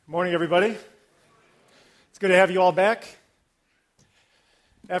Morning, everybody. It's good to have you all back.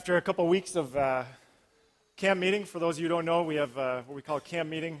 After a couple weeks of camp meeting, for those of you who don't know, we have what we call camp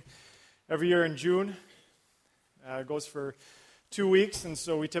meeting every year in June. It goes for 2 weeks, and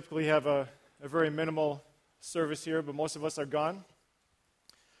so we typically have a very minimal service here, but most of us are gone.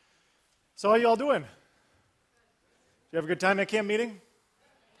 So how you all doing? Did you have a good time at camp meeting?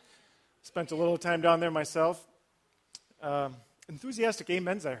 Spent a little time down there myself. Enthusiastic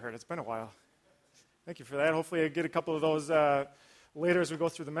amens, I heard. It's been a while. Thank you for that. Hopefully I get a couple of those later as we go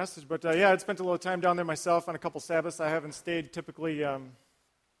through the message. But I'd spent a little time down there myself on a couple Sabbaths. I haven't stayed typically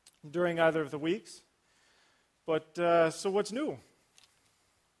during either of the weeks. But so what's new?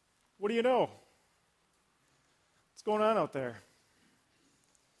 What do you know? What's going on out there?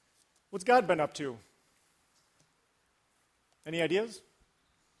 What's God been up to? Any ideas?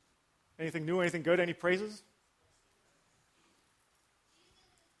 Anything new, anything good, any praises?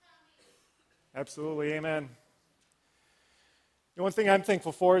 Absolutely, amen. The one thing I'm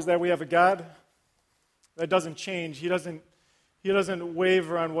thankful for is that we have a God that doesn't change. He doesn't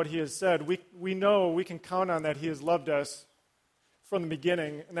waver on what He has said. We know we can count on that He has loved us from the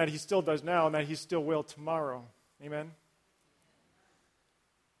beginning, and that He still does now, and that He still will tomorrow. Amen.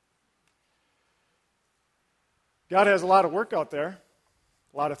 God has a lot of work out there,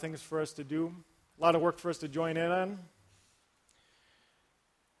 a lot of things for us to do, a lot of work for us to join in on.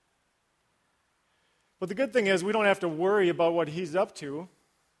 But the good thing is we don't have to worry about what He's up to.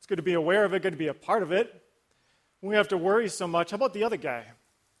 It's good to be aware of it, good to be a part of it. We don't have to worry so much. How about the other guy?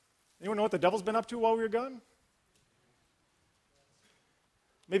 Anyone know what the devil's been up to while we were gone?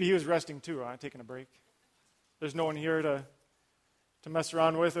 Maybe he was resting too, taking a break. There's no one here to mess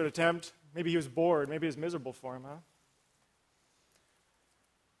around with or to tempt. Maybe he was bored. Maybe it was miserable for him, huh?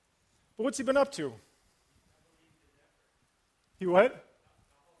 But what's he been up to? He what?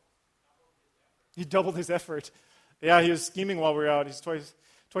 He doubled his effort. Yeah, he was scheming while we were out. He's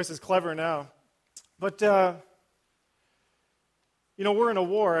twice as clever now. But, we're in a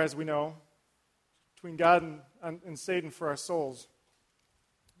war, as we know, between God and Satan for our souls.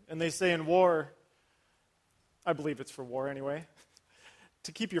 And they say in war, I believe it's for war anyway,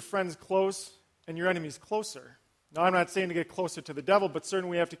 to keep your friends close and your enemies closer. Now, I'm not saying to get closer to the devil, but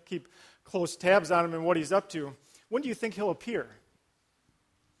certainly we have to keep close tabs on him and what he's up to. When do you think he'll appear?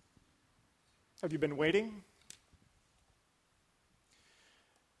 Have you been waiting?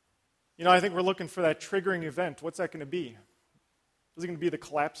 I think we're looking for that triggering event. What's that going to be? Is it going to be the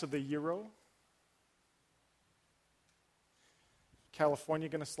collapse of the euro? California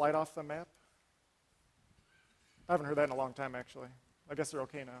going to slide off the map? I haven't heard that in a long time, actually. I guess they're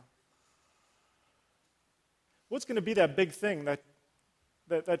okay now. What's going to be that big thing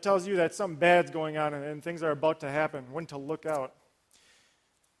that tells you that something bad's going on and things are about to happen, when to look out?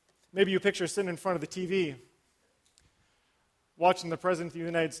 Maybe you picture sitting in front of the TV, watching the President of the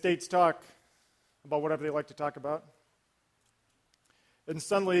United States talk about whatever they like to talk about. And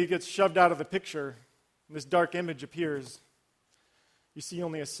suddenly he gets shoved out of the picture, and this dark image appears. You see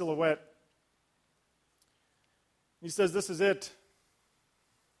only a silhouette. He says, "This is it.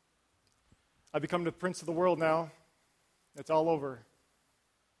 I become the prince of the world now. It's all over.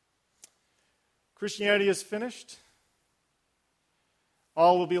 Christianity is finished.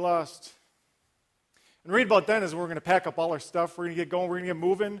 All will be lost." And right about then is when we're going to pack up all our stuff. We're going to get going. We're going to get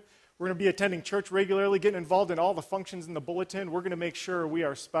moving. We're going to be attending church regularly, getting involved in all the functions in the bulletin. We're going to make sure we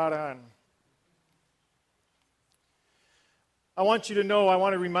are spot on. I want you to know, I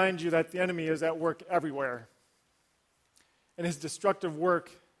want to remind you that the enemy is at work everywhere. And his destructive work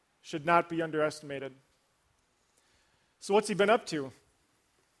should not be underestimated. So what's he been up to?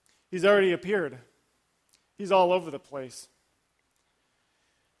 He's already appeared. He's all over the place.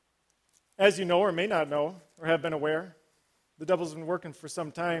 As you know, or may not know, or have been aware, the devil's been working for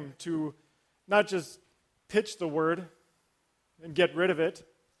some time to not just pitch the word and get rid of it,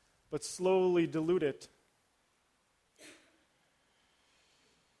 but slowly dilute it.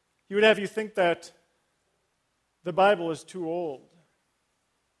 He would have you think that the Bible is too old.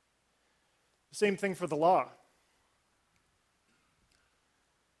 The same thing for the law.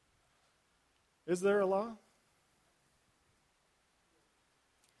 Is there a law?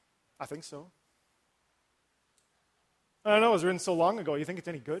 I think so. I don't know, it was written so long ago. You think it's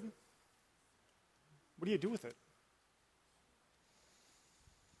any good? What do you do with it?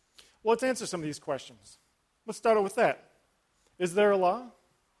 Well, let's answer some of these questions. Let's start out with that. Is there a law?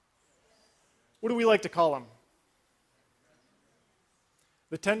 What do we like to call them?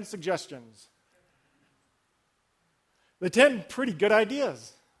 The 10 suggestions. The 10 pretty good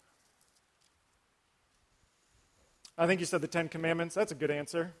ideas. I think you said the 10 Commandments. That's a good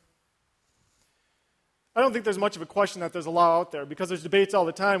answer. I don't think there's much of a question that there's a law out there, because there's debates all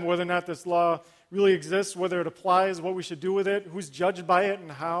the time whether or not this law really exists, whether it applies, what we should do with it, who's judged by it,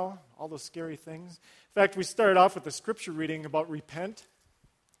 and how, all those scary things. In fact, we started off with the scripture reading about repent.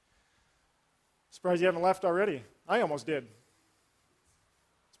 Surprised you haven't left already. I almost did.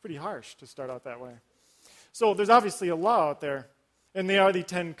 It's pretty harsh to start out that way. So there's obviously a law out there, and they are the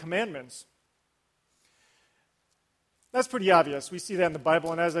 10 Commandments. That's pretty obvious. We see that in the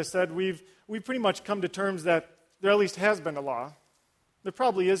Bible, and as I said, we've pretty much come to terms that there at least has been a law. There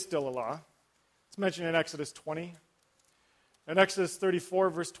probably is still a law. It's mentioned in Exodus 20. In Exodus 34,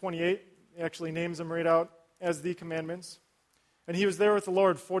 verse 28, it actually names them right out as the commandments. And he was there with the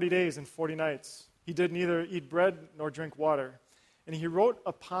Lord 40 days and 40 nights. He did neither eat bread nor drink water. And he wrote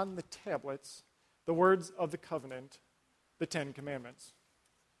upon the tablets the words of the covenant, the 10 Commandments.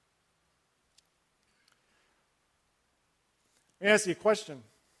 Let me ask you a question.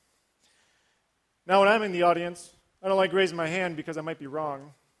 Now, when I'm in the audience, I don't like raising my hand because I might be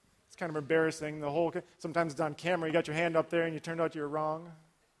wrong. It's kind of embarrassing. Sometimes it's on camera. You got your hand up there and you turned out you're wrong.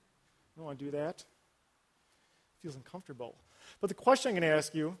 I don't want to do that. It feels uncomfortable. But the question I'm going to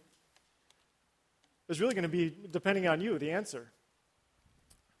ask you is really going to be depending on you, the answer.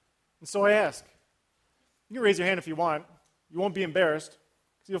 And so I ask. You can raise your hand if you want. You won't be embarrassed,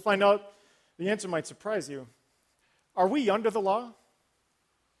 because you'll find out the answer might surprise you. Are we under the law?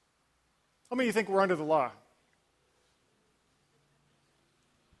 How many of you think we're under the law?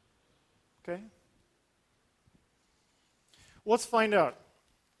 Okay. Well, let's find out.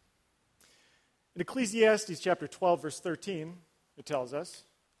 In Ecclesiastes chapter 12, verse 13, it tells us,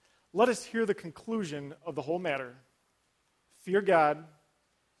 "Let us hear the conclusion of the whole matter. Fear God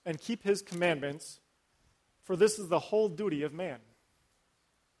and keep his commandments, for this is the whole duty of man."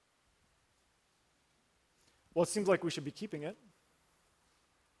 Well, it seems like we should be keeping it.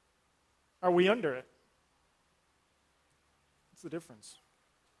 Are we under it? What's the difference?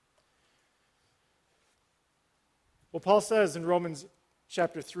 Well, Paul says in Romans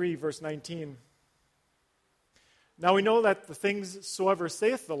chapter 3, verse 19, "Now we know that the things soever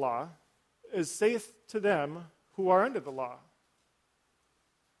saith the law is saith to them who are under the law."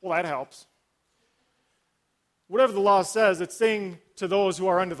 Well, that helps. Whatever the law says, it's saying to those who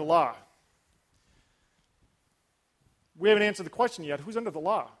are under the law. We haven't answered the question yet. Who's under the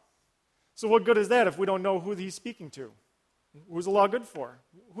law? So what good is that if we don't know who he's speaking to? Who's the law good for?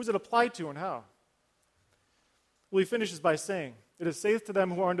 Who's it applied to and how? Well, he finishes by saying, "It is saith to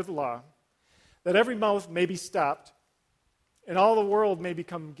them who are under the law, that every mouth may be stopped, and all the world may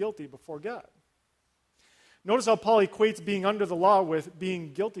become guilty before God." Notice how Paul equates being under the law with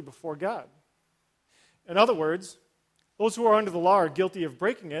being guilty before God. In other words, those who are under the law are guilty of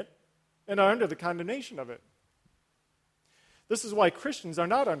breaking it and are under the condemnation of it. This is why Christians are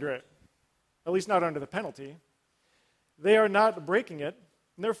not under it, at least not under the penalty. They are not breaking it,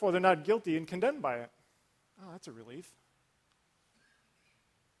 and therefore they're not guilty and condemned by it. Oh, that's a relief.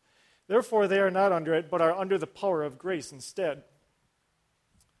 Therefore, they are not under it, but are under the power of grace instead.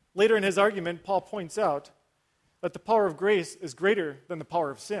 Later in his argument, Paul points out that the power of grace is greater than the power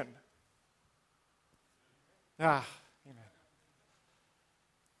of sin. Amen.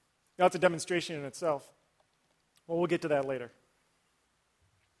 That's a demonstration in itself. Well, we'll get to that later.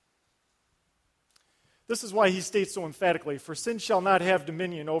 This is why he states so emphatically, "For sin shall not have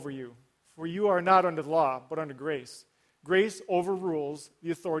dominion over you, for you are not under the law, but under grace. Grace overrules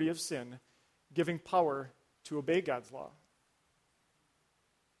the authority of sin, giving power to obey God's law."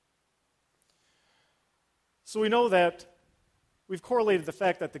 So we know that we've correlated the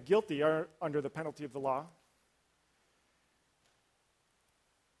fact that the guilty are under the penalty of the law.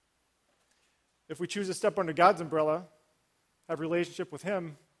 If we choose to step under God's umbrella, have a relationship with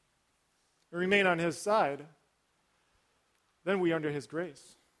him, and remain on his side, then we are under his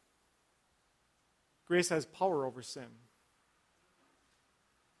grace. Grace has power over sin.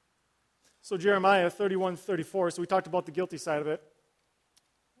 So Jeremiah 31:34, so we talked about the guilty side of it.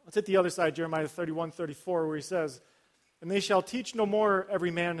 Let's hit the other side, Jeremiah 31:34, where he says, "And they shall teach no more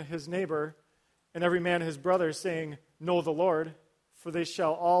every man his neighbor, and every man his brother, saying, Know the Lord, for they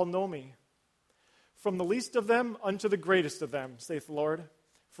shall all know me. From the least of them unto the greatest of them, saith the Lord,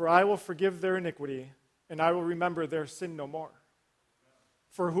 for I will forgive their iniquity, and I will remember their sin no more."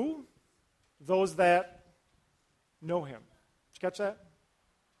 For who? Those that know him. Did you catch that?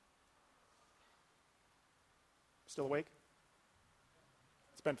 Still awake?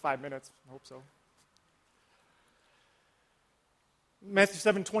 It's been 5 minutes. I hope so. Matthew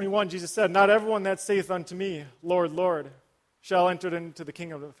 7:21, Jesus said, "Not everyone that saith unto me, Lord, Lord, shall enter into the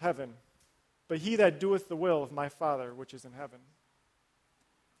kingdom of heaven, but he that doeth the will of my Father which is in heaven.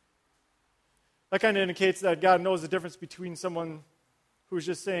 That kind of indicates that God knows the difference between someone who's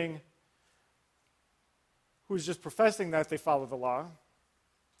just saying, who's just professing that they follow the law,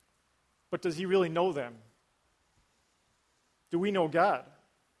 but does he really know them? Do we know God?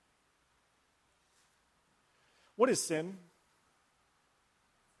 What is sin?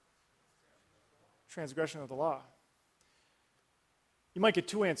 Transgression of the law. You might get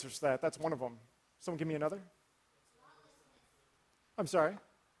two answers to that. That's one of them. Someone give me another? I'm sorry?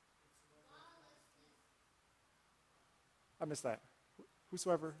 I missed that.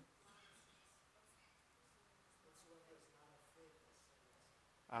 Whosoever.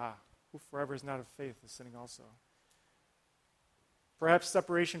 Whosoever is not of faith is sinning also. Perhaps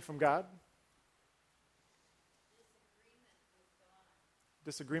separation from God?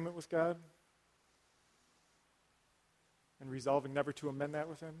 Disagreement with God? And resolving never to amend that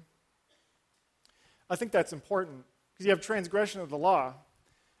with him? I think that's important because you have transgression of the law.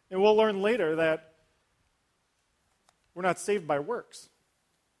 And we'll learn later that we're not saved by works.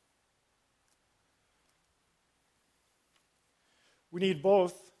 We need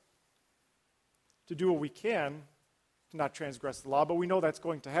both to do what we can to not transgress the law, but we know that's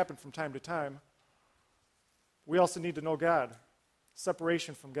going to happen from time to time. We also need to know God.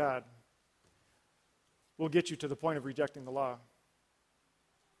 Separation from God will get you to the point of rejecting the law.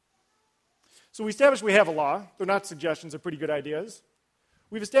 So we established we have a law. They're not suggestions, they're pretty good ideas.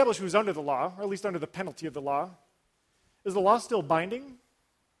 We've established who's under the law, or at least under the penalty of the law. Is the law still binding?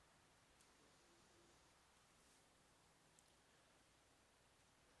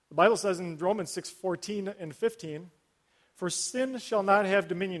 The Bible says in Romans 6:14 and 15, "For sin shall not have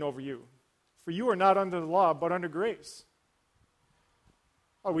dominion over you, for you are not under the law, but under grace."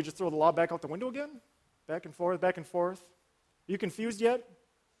 Oh, we just throw the law back out the window again? Back and forth, back and forth. Are you confused yet?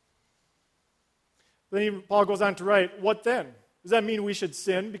 Then Paul goes on to write, what then? Does that mean we should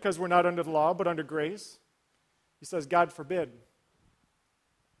sin because we're not under the law, but under grace? He says, God forbid.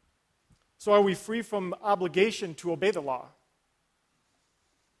 So are we free from obligation to obey the law?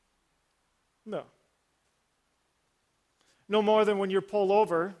 No. No more than when you're pulled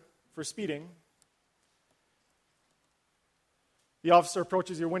over for speeding. The officer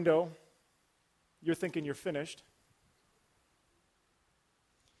approaches your window. You're thinking you're finished.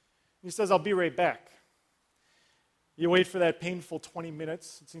 He says, I'll be right back. You wait for that painful 20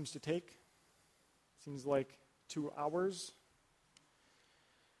 minutes it seems to take. Seems like 2 hours.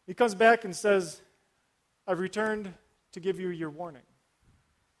 He comes back and says, I've returned to give you your warning.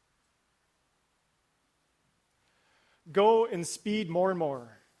 Go and speed more and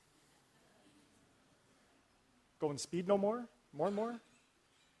more. Go and speed no more? More and more?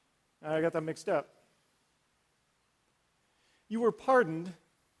 I got that mixed up. You were pardoned.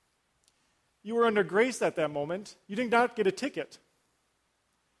 You were under grace at that moment. You did not get a ticket.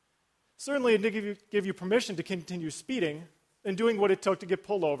 Certainly, it did give you permission to continue speeding and doing what it took to get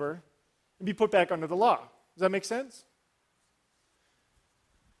pulled over and be put back under the law. Does that make sense?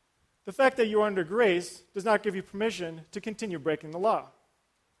 The fact that you are under grace does not give you permission to continue breaking the law.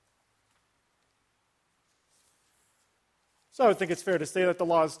 So I would think it's fair to say that the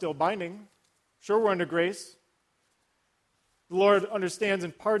law is still binding. Sure, we're under grace. The Lord understands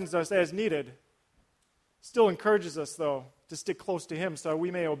and pardons us as needed. Still encourages us, though, to stick close to Him so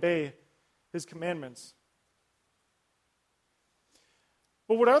we may obey His commandments.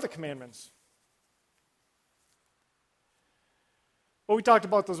 But what are the commandments? Well, we talked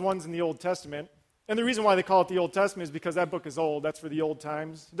about those ones in the Old Testament. And the reason why they call it the Old Testament is because that book is old. That's for the old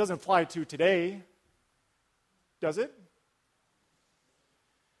times. It doesn't apply to today. Does it?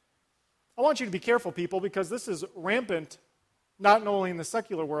 I want you to be careful, people, because this is rampant, not only in the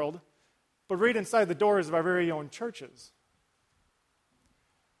secular world, but right inside the doors of our very own churches.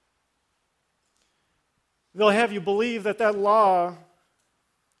 They'll have you believe that that law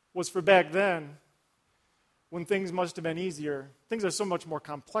was for back then, when things must have been easier. Things are so much more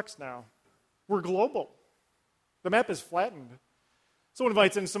complex now. We're global. The map is flattened. Someone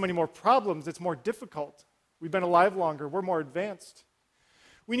invites in so many more problems, it's more difficult. We've been alive longer. We're more advanced.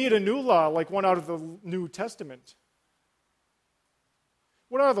 We need a new law, like one out of the New Testament.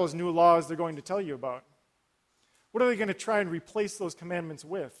 What are those new laws they're going to tell you about? What are they going to try and replace those commandments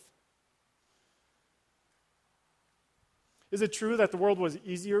with? Is it true that the world was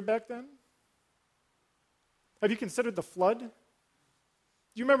easier back then? Have you considered the flood? Do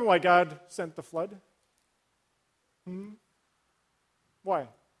you remember why God sent the flood? Why?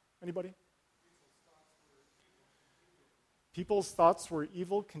 Anybody? People's thoughts were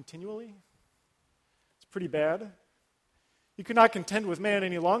evil continually? It's pretty bad. He could not contend with man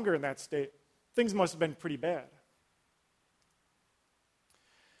any longer in that state. things must have been pretty bad.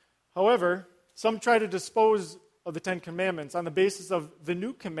 However, some try to dispose of the Ten Commandments on the basis of the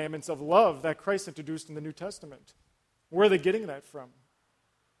new commandments of love that Christ introduced in the New Testament. Where are they getting that from?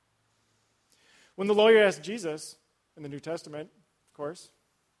 When the lawyer asked Jesus, in the New Testament, of course,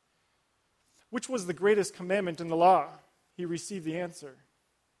 which was the greatest commandment in the law, he received the answer.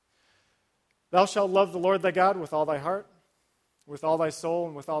 Thou shalt love the Lord thy God with all thy heart, with all thy soul,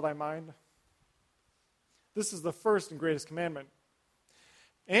 and with all thy mind. This is the first and greatest commandment.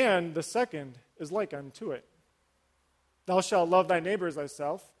 And the second is like unto it. Thou shalt love thy neighbor as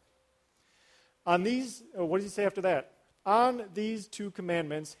thyself. On these, what does he say after that? On these two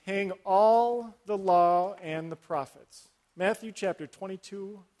commandments hang all the law and the prophets. Matthew chapter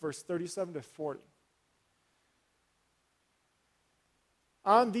 22, verse 37 to 40.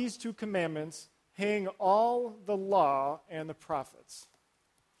 On these two commandments hang all the law and the prophets.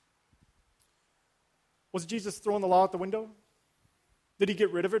 Was Jesus throwing the law out the window? Did he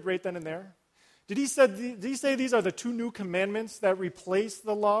get rid of it right then and there? Did he say these are the two new commandments that replace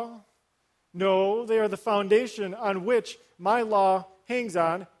the law? No, they are the foundation on which my law hangs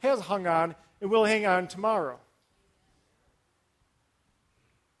on, has hung on, and will hang on tomorrow.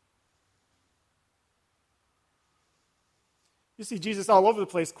 You see Jesus all over the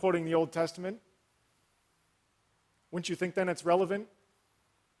place quoting the Old Testament. Wouldn't you think then it's relevant?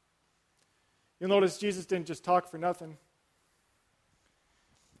 You'll notice Jesus didn't just talk for nothing.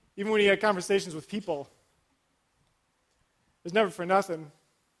 Even when he had conversations with people, it was never for nothing.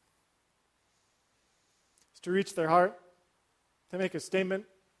 It's to reach their heart, to make a statement.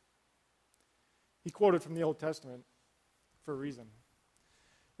 He quoted from the Old Testament for a reason.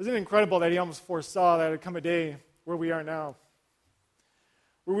 Isn't it incredible that he almost foresaw that there would come a day where we are now,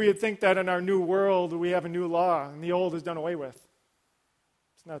 where we would think that in our new world we have a new law and the old is done away with.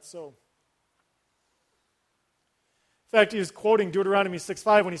 It's not so. In fact, he was quoting Deuteronomy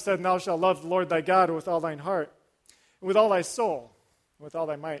 6:5 when he said, Thou shalt love the Lord thy God with all thine heart, and with all thy soul, and with all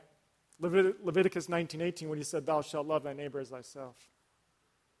thy might. Leviticus 19:18 when he said, Thou shalt love thy neighbor as thyself.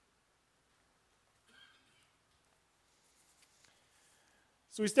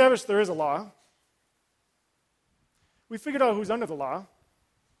 So we established there is a law. We figured out who's under the law.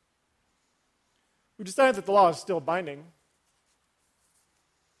 We decided that the law is still binding.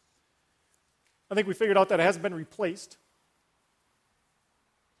 I think we figured out that it hasn't been replaced.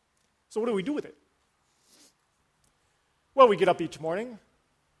 So what do we do with it? Well, we get up each morning.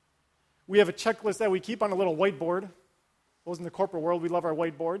 We have a checklist that we keep on a little whiteboard. Those in the corporate world, we love our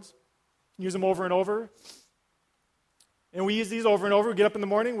whiteboards. Use them over and over. And we use these over and over. We get up in the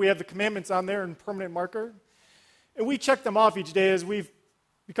morning. We have the commandments on there in permanent marker. And we check them off each day as we've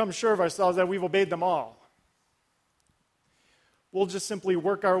become sure of ourselves that we've obeyed them all. We'll just simply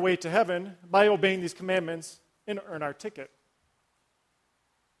work our way to heaven by obeying these commandments and earn our ticket.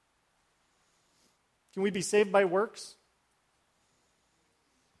 Can we be saved by works?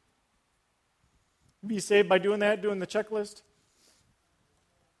 Be saved by doing that, doing the checklist?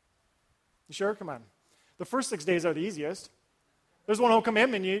 You sure? Come on. The first 6 days are the easiest. There's one whole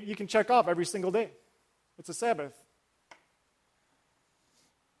commandment you can check off every single day. It's a Sabbath.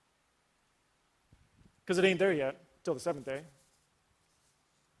 Because it ain't there yet till the seventh day.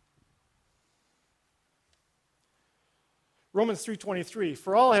 Romans 3:23,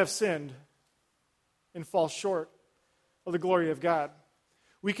 for all have sinned and fall short of the glory of God.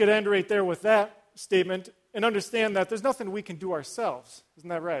 We could end right there with that statement and understand that there's nothing we can do ourselves, isn't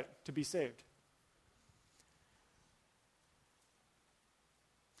that right, to be saved.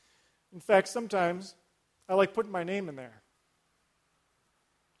 In fact, sometimes I like putting my name in there.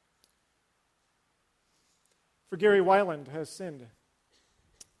 For Gary Wyland has sinned,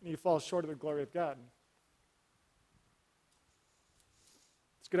 and he falls short of the glory of God.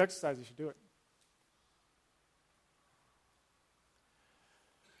 It's good exercise, you should do it.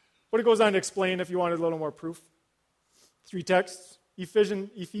 But it goes on to explain, if you wanted a little more proof. 3 texts,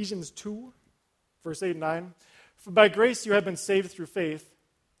 Ephesians 2, verse 8 and 9. For by grace you have been saved through faith,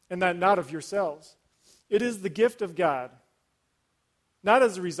 and that not of yourselves. It is the gift of God, not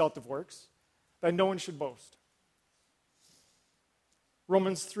as a result of works, that no one should boast.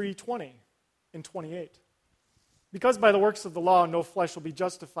 Romans 3:20 and 28. Because by the works of the law no flesh will be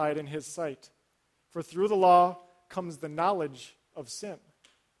justified in his sight, for through the law comes the knowledge of sin.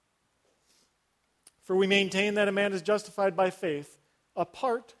 For we maintain that a man is justified by faith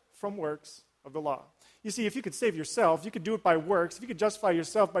apart from works of the law. You see, if you could save yourself, you could do it by works. If you could justify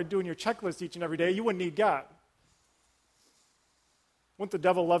yourself by doing your checklist each and every day, you wouldn't need God. Wouldn't the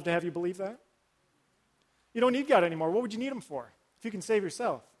devil love to have you believe that? You don't need God anymore. What would you need him for if you can save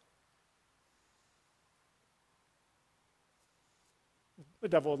yourself? The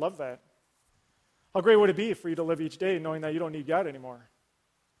devil would love that. How great would it be for you to live each day knowing that you don't need God anymore?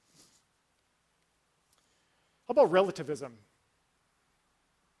 How about relativism?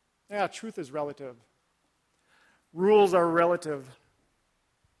 Yeah, truth is relative. Rules are relative.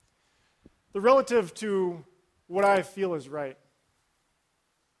 They're relative to what I feel is right.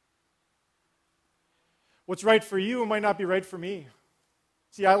 What's right for you might not be right for me.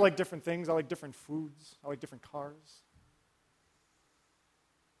 See, I like different things. I like different foods. I like different cars.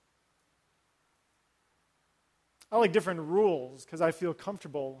 I like different rules because I feel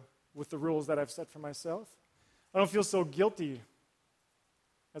comfortable with the rules that I've set for myself. I don't feel so guilty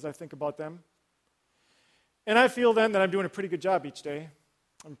as I think about them. And I feel then that I'm doing a pretty good job each day.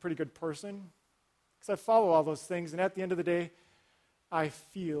 I'm a pretty good person because I follow all those things, and at the end of the day, I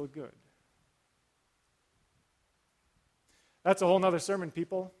feel good. That's a whole nother sermon,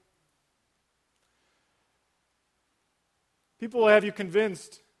 people. People will have you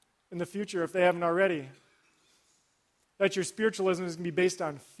convinced in the future, if they haven't already, that your spiritualism is going to be based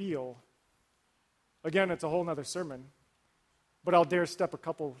on feel. Again, it's a whole nother sermon, but I'll dare step a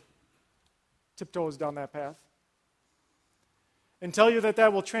couple tiptoes down that path and tell you that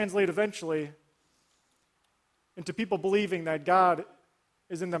that will translate eventually into people believing that God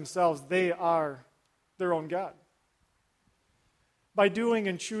is in themselves. They are their own God. By doing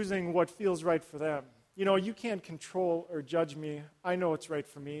and choosing what feels right for them. You know, you can't control or judge me. I know what's right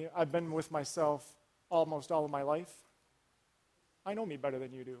for me. I've been with myself almost all of my life. I know me better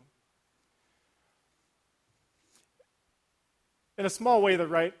than you do. In a small way, they're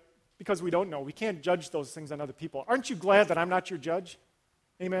right, because we don't know. We can't judge those things on other people. Aren't you glad that I'm not your judge?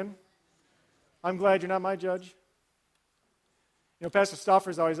 Amen? I'm glad you're not my judge. You know, Pastor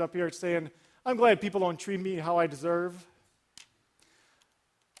Stauffer's always up here saying, I'm glad people don't treat me how I deserve.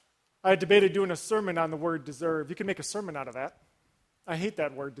 I had debated doing a sermon on the word deserve. You can make a sermon out of that. I hate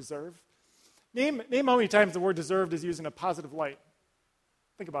that word deserve. Name how many times the word deserved is used in a positive light.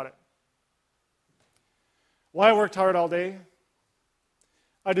 Think about it. Well, I worked hard all day.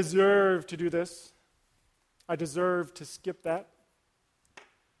 I deserve to do this. I deserve to skip that.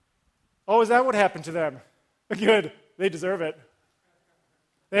 Oh, is that what happened to them? Good. They deserve it.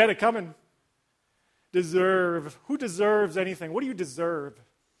 They had it coming. Deserve. Who deserves anything? What do you deserve?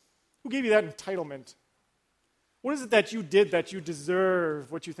 Who gave you that entitlement? What is it that you did that you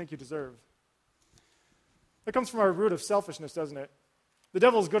deserve what you think you deserve? That comes from our root of selfishness, doesn't it? The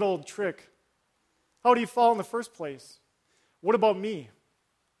devil's good old trick. How did he fall in the first place? What about me?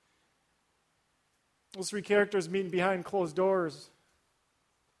 Those three characters meeting behind closed doors,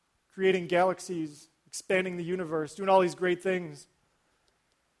 creating galaxies, expanding the universe, doing all these great things.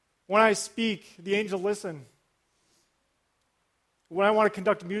 When I speak, the angels listen. When I want to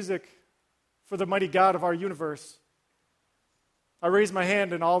conduct music for the mighty God of our universe, I raise my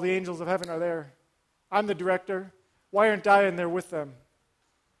hand and all the angels of heaven are there. I'm the director. Why aren't I in there with them?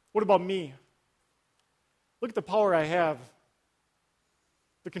 What about me? Look at the power I have,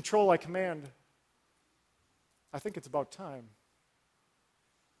 the control I command. I think it's about time.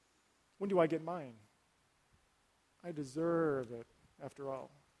 When do I get mine? I deserve it, after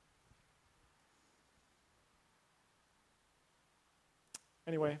all.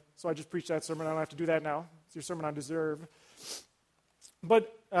 Anyway, so I just preached that sermon. I don't have to do that now. It's your sermon on deserve.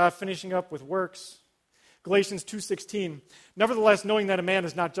 But finishing up with works, Galatians 2:16. Nevertheless, knowing that a man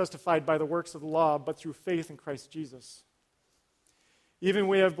is not justified by the works of the law, but through faith in Christ Jesus. Even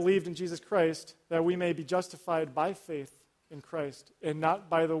we have believed in Jesus Christ, that we may be justified by faith in Christ, and not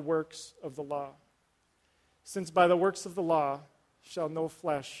by the works of the law. Since by the works of the law shall no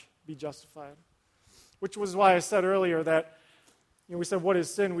flesh be justified. Which was why I said earlier that, we said, what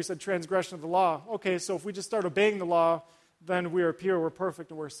is sin? We said transgression of the law. Okay, so if we just start obeying the law, then we are pure, we're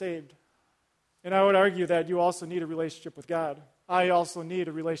perfect, and we're saved. And I would argue that you also need a relationship with God. I also need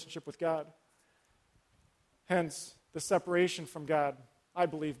a relationship with God. Hence, the separation from God, I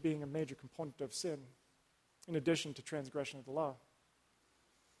believe, being a major component of sin, in addition to transgression of the law.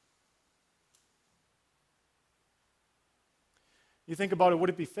 You think about it, would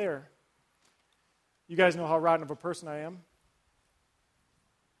it be fair? You guys know how rotten of a person I am.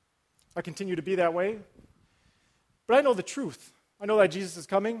 I continue to be that way. But I know the truth. I know that Jesus is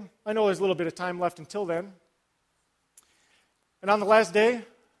coming. I know there's a little bit of time left until then. And on the last day,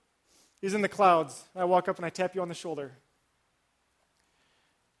 he's in the clouds. I walk up and I tap you on the shoulder.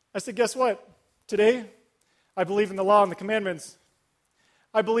 I said, guess what? Today, I believe in the law and the commandments.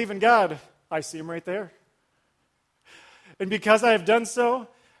 I believe in God. I see him right there. And because I have done so,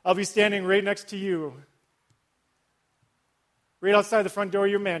 I'll be standing right next to you, right outside the front door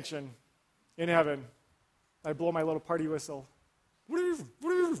of your mansion in heaven. I blow my little party whistle.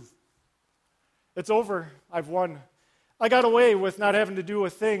 It's over. I've won. I got away with not having to do a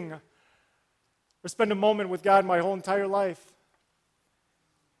thing or spend a moment with God my whole entire life.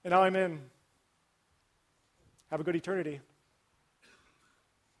 And now I'm in. Have a good eternity.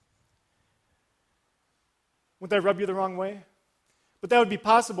 Wouldn't that rub you the wrong way? But that would be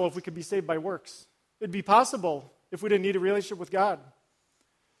possible if we could be saved by works. It'd be possible if we didn't need a relationship with God.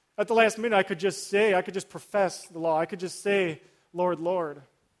 At the last minute, I could just profess the law. I could just say, Lord, Lord.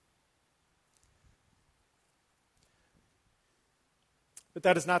 But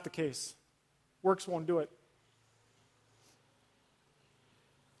that is not the case. Works won't do it.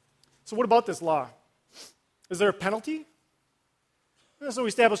 So what about this law? Is there a penalty? So we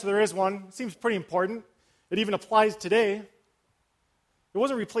established there is one. It seems pretty important. It even applies today. It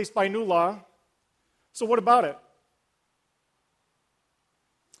wasn't replaced by a new law. So what about it?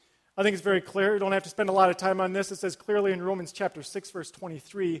 I think it's very clear. You don't have to spend a lot of time on this. It says clearly in Romans chapter 6, verse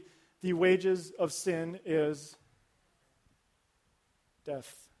 23, the wages of sin is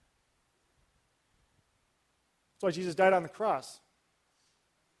death. That's why Jesus died on the cross.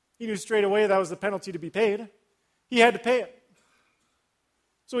 He knew straight away that was the penalty to be paid. He had to pay it.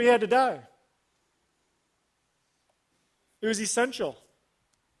 So he had to die. It was essential.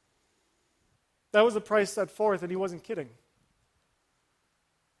 That was the price set forth, and he wasn't kidding.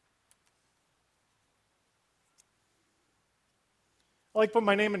 I like putting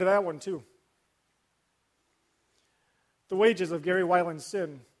my name into that one too. The wages of Gary Wyland's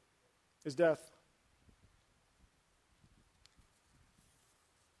sin is death.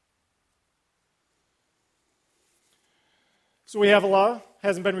 So we have a law,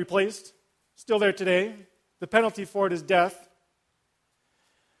 hasn't been replaced, still there today. The penalty for it is death.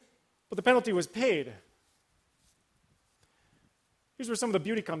 But the penalty was paid. Here's where some of the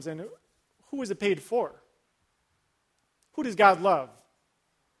beauty comes in. Who is it paid for? Who does God love?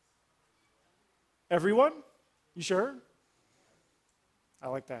 Everyone? You sure? I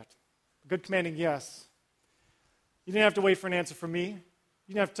like that. Good commanding yes. You didn't have to wait for an answer from me.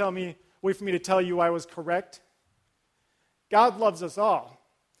 You didn't have to wait for me to tell you I was correct. God loves us all.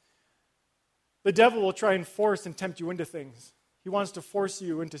 The devil will try and force and tempt you into things. He wants to force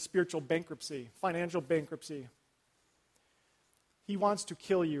you into spiritual bankruptcy, financial bankruptcy. He wants to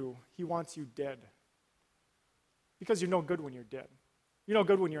kill you. He wants you dead. Because you're no good when you're dead. You're no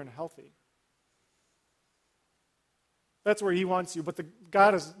good when you're unhealthy. That's where he wants you. But the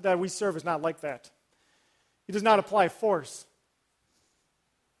God that we serve is not like that. He does not apply force.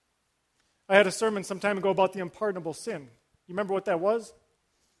 I had a sermon some time ago about the unpardonable sin. You remember what that was?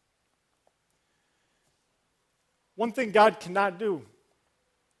 One thing God cannot do.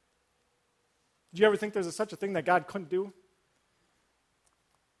 Did you ever think there's such a thing that God couldn't do?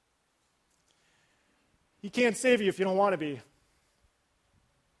 He can't save you if you don't want to be.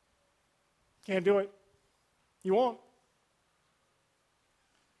 Can't do it. He won't.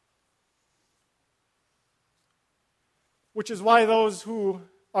 Which is why those who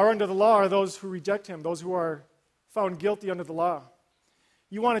are under the law are those who reject him, those who are found guilty under the law.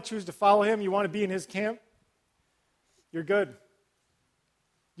 You want to choose to follow him, you want to be in his camp, you're good.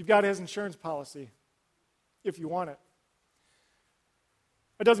 You've got his insurance policy, if you want it.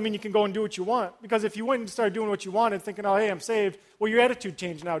 It doesn't mean you can go and do what you want, because if you went and started doing what you wanted, thinking, oh, hey, I'm saved, well, your attitude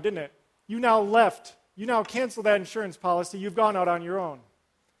changed now, didn't it? You now left. You now canceled that insurance policy. You've gone out on your own.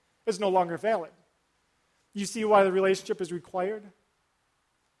 It's no longer valid. You see why the relationship is required?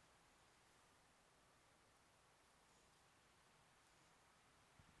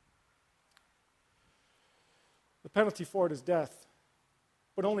 The penalty for it is death,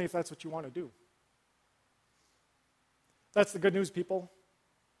 but only if that's what you want to do. That's the good news, people.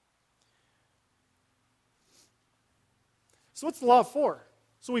 So what's the law for?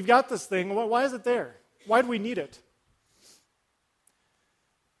 So we've got this thing. Why is it there? Why do we need it?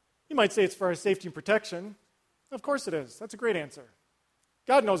 You might say it's for our safety and protection. Of course it is. That's a great answer.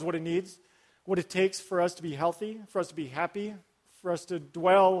 God knows what it needs, what it takes for us to be healthy, for us to be happy, for us to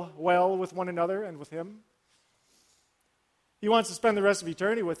dwell well with one another and with him. He wants to spend the rest of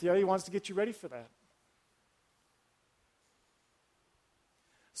eternity with you. He wants to get you ready for that.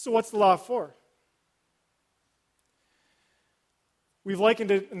 So what's the law for? We've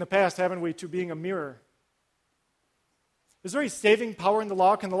likened it in the past, haven't we, to being a mirror. Is there any saving power in the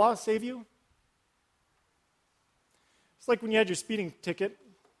law? Can the law save you? It's like when you had your speeding ticket.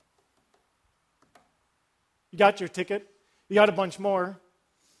 You got your ticket. You got a bunch more.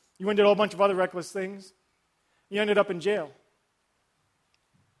 You went and did a whole bunch of other reckless things. You ended up in jail.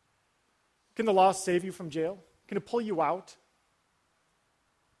 Can the law save you from jail? Can it pull you out?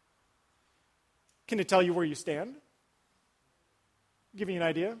 Can it tell you where you stand? Give you an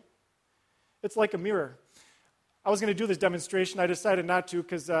idea. It's like a mirror. I was going to do this demonstration. I decided not to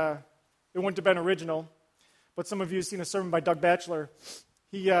because it wouldn't have been original. But some of you have seen a sermon by Doug Batchelor.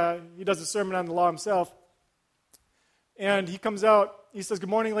 He does a sermon on the law himself. And he comes out, he says, "Good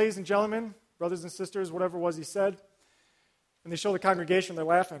morning, ladies and gentlemen, brothers and sisters," whatever it was he said. And they show the congregation, they're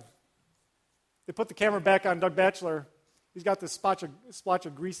laughing. They put the camera back on Doug Batchelor. He's got this splotch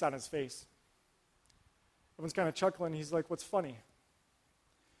of grease on his face. Everyone's kind of chuckling. He's like, "What's funny?"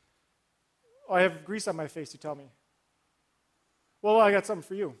 "Oh, I have grease on my face, you tell me." "Well, I got something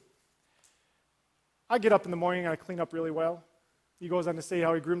for you. I get up in the morning and I clean up really well." He goes on to say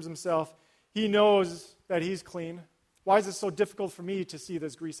how he grooms himself. He knows that he's clean. "Why is it so difficult for me to see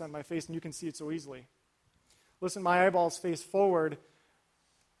this grease on my face and you can see it so easily?" "Listen, my eyeballs face forward.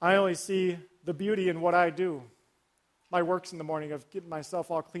 I only see the beauty in what I do. My works in the morning of getting myself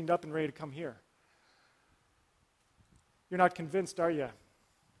all cleaned up and ready to come here." "You're not convinced, are you?"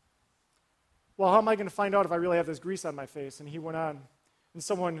 "Well, how am I going to find out if I really have this grease on my face?" And he went on, and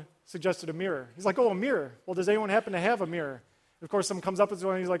someone suggested a mirror. He's like, "Oh, a mirror. Well, does anyone happen to have a mirror?" And of course, someone comes up with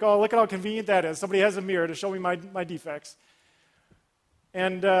one, and he's like, "Oh, look at how convenient that is. Somebody has a mirror to show me my defects."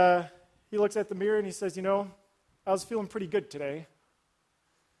 And he looks at the mirror and he says, "You know, I was feeling pretty good today.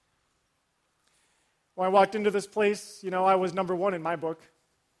 When I walked into this place, you know, I was number one in my book.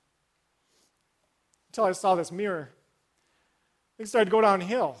 Until I saw this mirror. Things started to go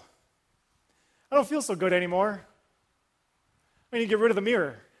downhill. I don't feel so good anymore. I need to get rid of the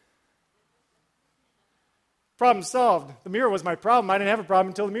mirror." Problem solved. The mirror was my problem. I didn't have a problem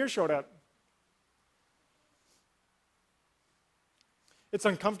until the mirror showed up. It's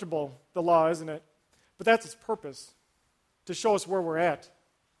uncomfortable, the law, isn't it? But that's its purpose, to show us where we're at.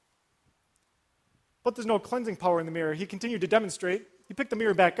 But there's no cleansing power in the mirror. He continued to demonstrate. He picked the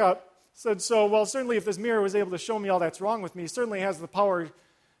mirror back up, said, "So, certainly if this mirror was able to show me all that's wrong with me, it certainly has the power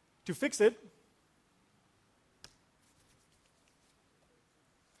to fix it."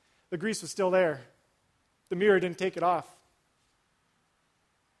 The grease was still there. The mirror didn't take it off.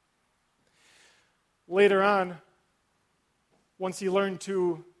 Later on, once he learned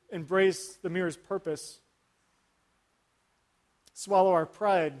to embrace the mirror's purpose, swallow our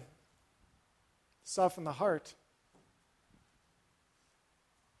pride, soften the heart,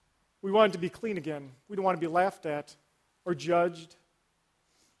 we wanted to be clean again. We don't want to be laughed at or judged.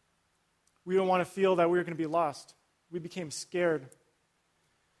 We don't want to feel that we were going to be lost. We became scared.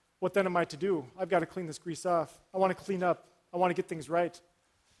 What then am I to do? I've got to clean this grease off. I want to clean up. I want to get things right.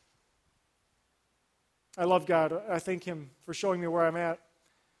 I love God. I thank Him for showing me where I'm at.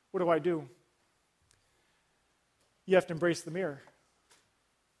 What do? You have to embrace the mirror.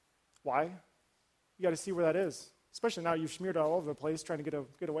 Why? You got to see where that is. Especially now you've smeared it all over the place, trying to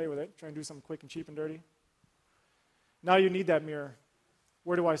get away with it, trying to do something quick and cheap and dirty. Now you need that mirror.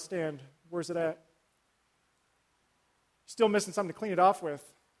 Where do I stand? Where's it at? Still missing something to clean it off with.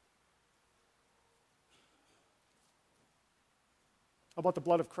 How about the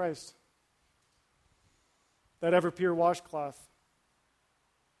blood of Christ? That ever-pure washcloth.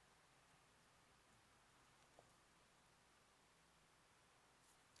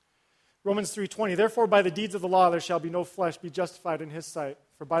 Romans 3:20, "Therefore by the deeds of the law there shall be no flesh be justified in his sight.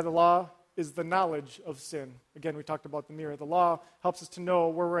 For by the law is the knowledge of sin." Again, we talked about the mirror. The law helps us to know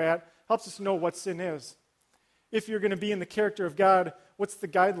where we're at, helps us to know what sin is. If you're going to be in the character of God, what's the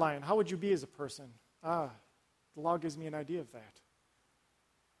guideline? How would you be as a person? The law gives me an idea of that.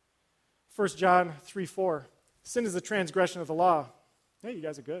 1 John 3:4, "Sin is the transgression of the law." Hey, you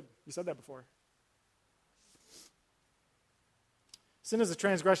guys are good. You said that before. "Sin is the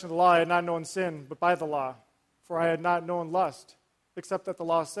transgression of the law. I had not known sin, but by the law. For I had not known lust, except that the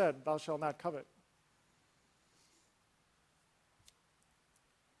law said, 'Thou shalt not covet.'"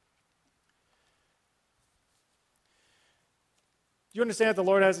 Do you understand that the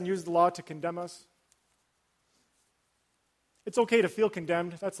Lord hasn't used the law to condemn us? It's okay to feel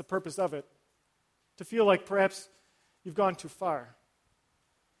condemned. That's the purpose of it. To feel like perhaps you've gone too far.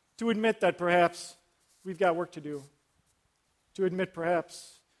 To admit that perhaps we've got work to do. To admit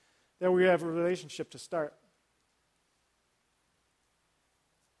perhaps that we have a relationship to start.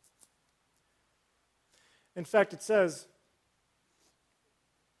 In fact, it says,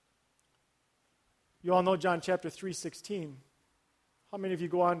 you all know John chapter 3:16. How many of you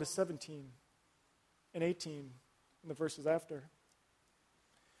go on to 17 and 18 and the verses after?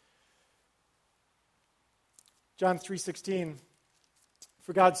 John 3:16,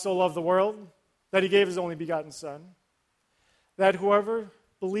 "For God so loved the world that he gave his only begotten Son, that whoever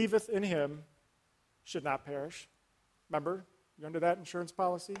believeth in him should not perish." Remember, you're under that insurance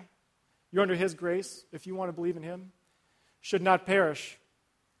policy. You're under his grace if you want to believe in him. should not perish,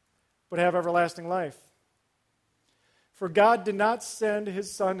 but have everlasting life. For God did not send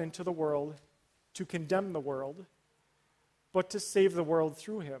his Son into the world to condemn the world, but to save the world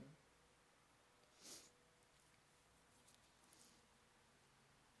through him.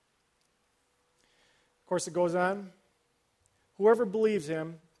 Of course, it goes on. Whoever believes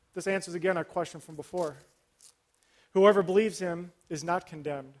him, this answers again our question from before. Whoever believes him is not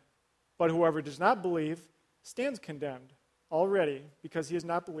condemned, but whoever does not believe stands condemned already because he has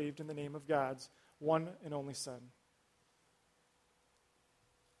not believed in the name of God's one and only Son.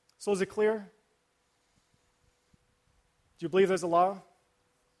 So is it clear? Do you believe there's a law? Do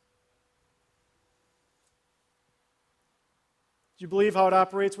you believe how it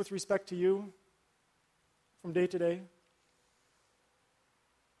operates with respect to you from day to day?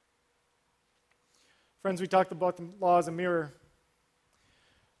 Friends, we talked about the law as a mirror.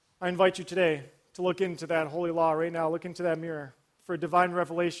 I invite you today to look into that holy law right now. Look into that mirror for a divine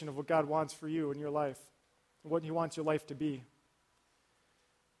revelation of what God wants for you in your life and what he wants your life to be.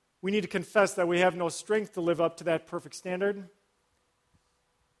 We need to confess that we have no strength to live up to that perfect standard.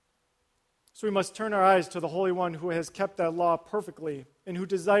 So we must turn our eyes to the Holy One who has kept that law perfectly and who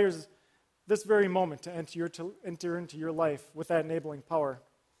desires this very moment to enter into your life with that enabling power.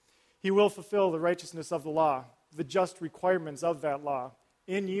 He will fulfill the righteousness of the law, the just requirements of that law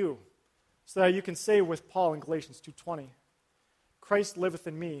in you, so that you can say with Paul in Galatians 2:20, Christ liveth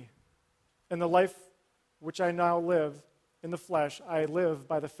in me, and the life which I now live in the flesh, I live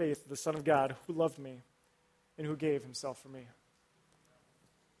by the faith of the Son of God who loved me and who gave himself for me.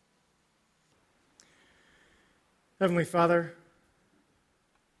 Heavenly Father,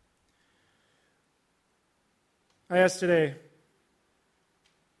 I ask today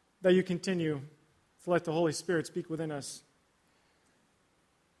that you continue to let the Holy Spirit speak within us.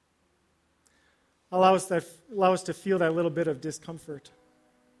 Allow us to feel that little bit of discomfort.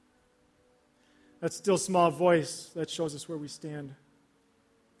 That still small voice that shows us where we stand.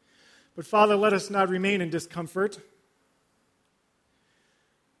 But Father, let us not remain in discomfort.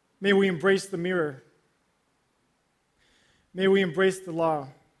 May we embrace the mirror. May we embrace the law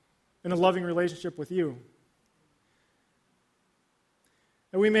in a loving relationship with you.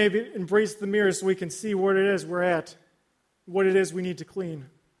 And we may embrace the mirror so we can see what it is we're at, what it is we need to clean,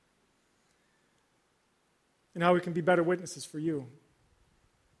 and how we can be better witnesses for you.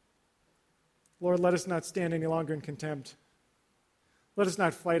 Lord, let us not stand any longer in contempt. Let us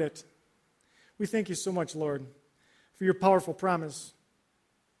not fight it. We thank you so much, Lord, for your powerful promise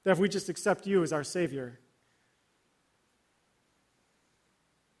that if we just accept you as our Savior,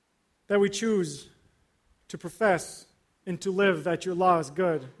 that we choose to profess and to live that your law is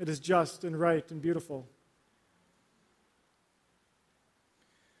good, it is just and right and beautiful.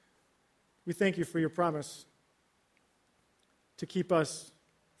 We thank you for your promise to keep us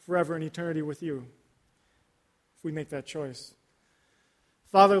forever in eternity with you if we make that choice.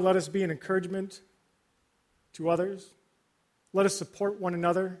 Father, let us be an encouragement to others. Let us support one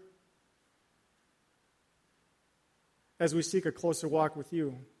another as we seek a closer walk with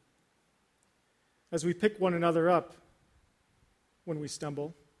you, as we pick one another up when we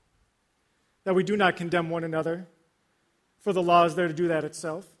stumble, that we do not condemn one another, for the law is there to do that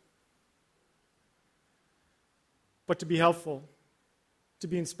itself, but to be helpful, to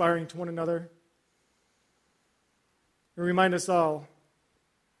be inspiring to one another, and remind us all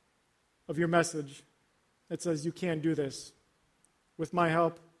of your message that says you can do this. With my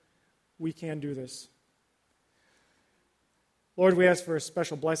help, we can do this. Lord, we ask for a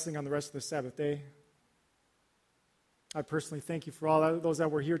special blessing on the rest of the Sabbath day. I personally thank you for all those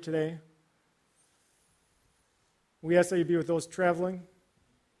that were here today. We ask that you be with those traveling,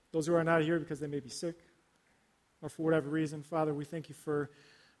 those who are not here because they may be sick, or for whatever reason. Father, we thank you for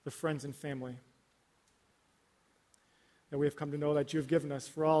the friends and family that we have come to know that you have given us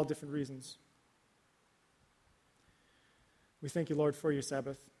for all different reasons. We thank you, Lord, for your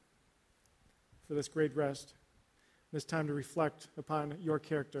Sabbath, for this great rest, this time to reflect upon your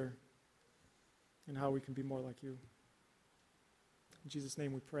character and how we can be more like you. In Jesus'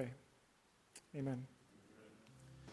 name we pray. Amen.